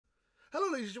Hello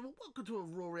ladies and gentlemen, welcome to a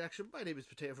Raw reaction. My name is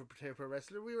Potato from Potato Pro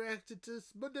Wrestling. We reacted to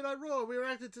Monday Night Raw. We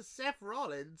reacted to Seth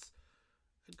Rollins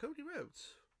and Cody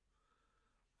Rhodes.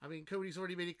 I mean, Cody's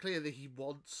already made it clear that he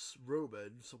wants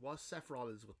Roman, so what's Seth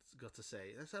Rollins got to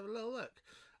say? Let's have a little look.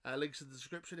 Links in the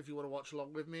description if you want to watch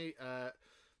along with me.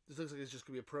 This looks like it's just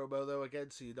going to be a promo though again,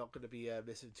 so you're not going to be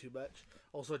missing too much.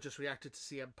 Also, I just reacted to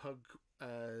CM Punk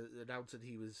announcing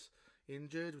he was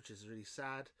injured, which is really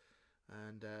sad.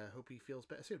 And hope he feels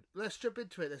better soon. Let's jump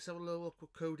into it. Let's have a little look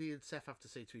what Cody and Seth have to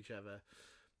say to each other.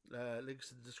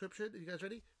 Links in the description. Are you guys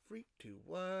ready? 3, 2,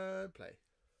 1, play.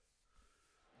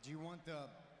 Do you want the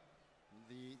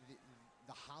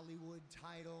Hollywood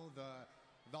title,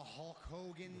 the Hulk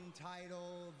Hogan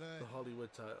title, the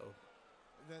Hollywood title,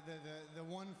 the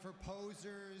one for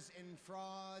posers and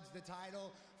frauds, the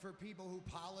title for people who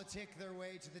politic their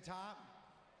way to the top?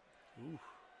 Ooh.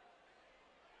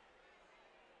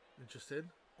 Interested?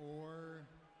 Or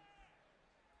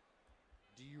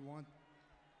do you want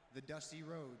the Dusty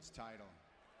Rhodes title?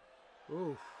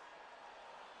 Ooh.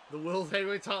 The World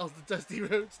Heavyweight title's the Dusty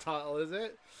Rhodes title, is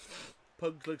it?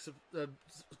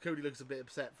 Cody looks a bit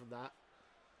upset from that.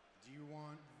 Do you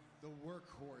want the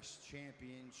Workhorse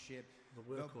Championship, the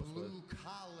Blue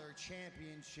Collar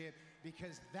Championship,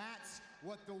 because that's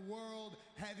what the World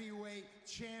Heavyweight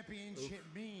Championship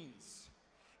means.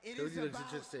 It Cody is looks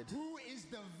about interested. Who is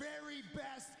the very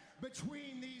best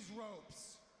between these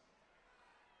ropes.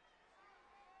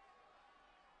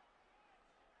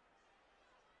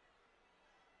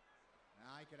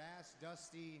 Now, I could ask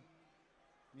Dusty,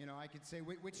 you know, I could say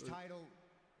which title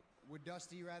would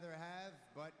Dusty rather have,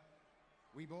 but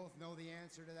we both know the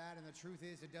answer to that, and the truth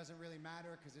is it doesn't really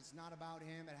matter because it's not about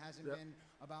him. It hasn't been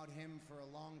about him for a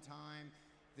long time.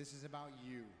 This is about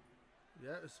you.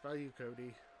 Yeah, it's about you,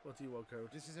 Cody. What do you want, Cody?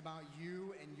 This is about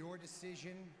you and your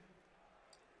decision.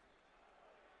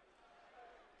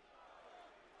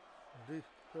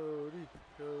 Cody.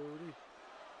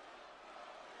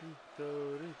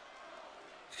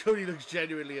 Cody looks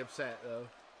genuinely upset, though.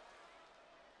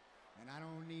 And I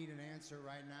don't need an answer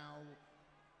right now.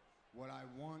 What I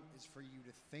want is for you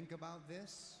to think about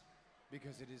this,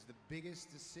 because it is the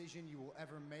biggest decision you will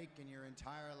ever make in your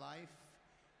entire life.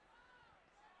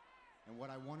 And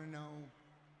what I want to know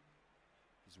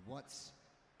is what's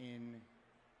in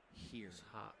here. It's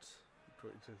hot.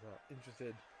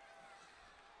 Interested.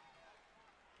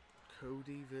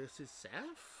 Cody versus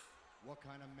Seth? What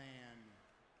kind of man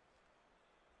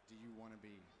do you want to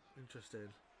be? Interested.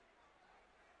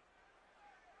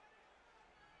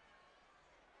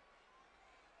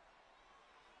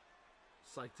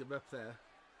 Psyched him up there.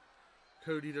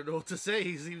 Cody don't know what to say.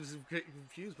 He seems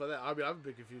confused by that. I mean, I'm a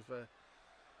bit confused by that.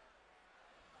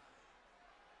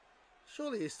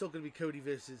 Surely it's still going to be Cody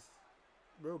versus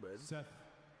Roman. Seth,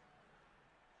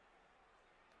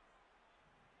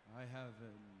 I have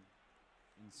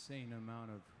an insane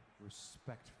amount of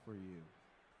respect for you.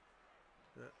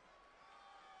 Yeah.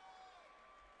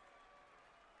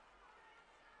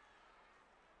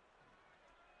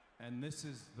 And this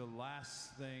is the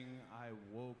last thing I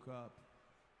woke up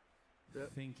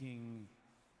thinking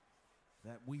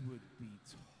that we would be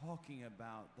talking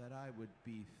about, that I would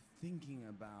be thinking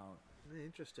about. Really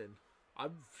interesting.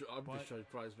 I'm just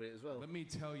surprised by it as well. Let me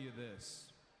tell you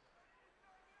this.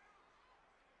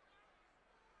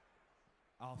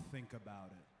 I'll think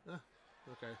about it.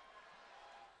 Okay.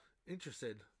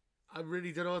 Interesting. I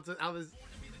really don't know how this...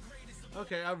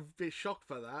 Okay, I'm a bit shocked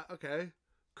by that. Okay.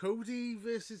 Cody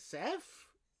versus Seth?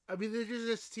 I mean, they're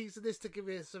just teasing this to give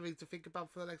me something to think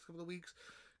about for the next couple of weeks.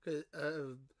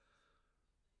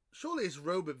 Surely it's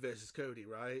Roman versus Cody,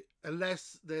 right?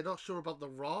 Unless they're not sure about The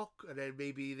Rock, and then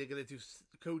maybe they're going to do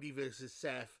Cody versus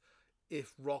Seth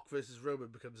if Rock versus Roman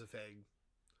becomes a thing.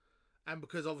 And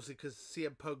because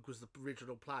CM Punk was the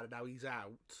original plan and now he's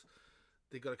out,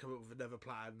 they've got to come up with another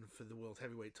plan for the World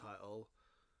Heavyweight title.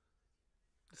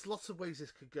 There's lots of ways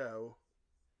this could go.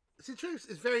 It's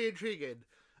interesting. It's very intriguing.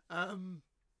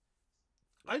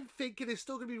 I'm thinking it's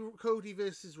still going to be Cody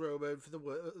versus Roman for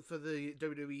the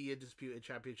WWE Undisputed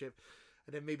Championship,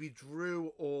 and then maybe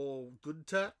Drew or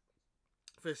Gunther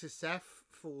versus Seth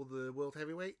for the World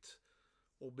Heavyweight,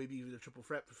 or maybe even a triple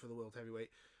threat for the World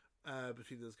Heavyweight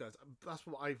between those guys. That's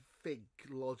what I think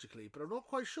logically, but I'm not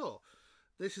quite sure.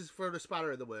 This is throwing a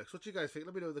spanner in the works. What do you guys think?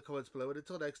 Let me know in the comments below, and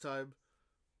until next time,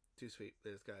 too sweet.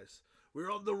 There's guys. We're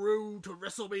on the road to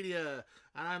Wrestlemania,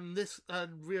 and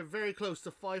we are very close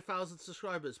to 5,000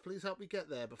 subscribers. Please help me get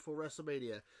there before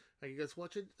Wrestlemania. Thank you guys for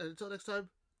watching, and until next time,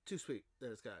 too sweet.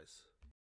 There's guys.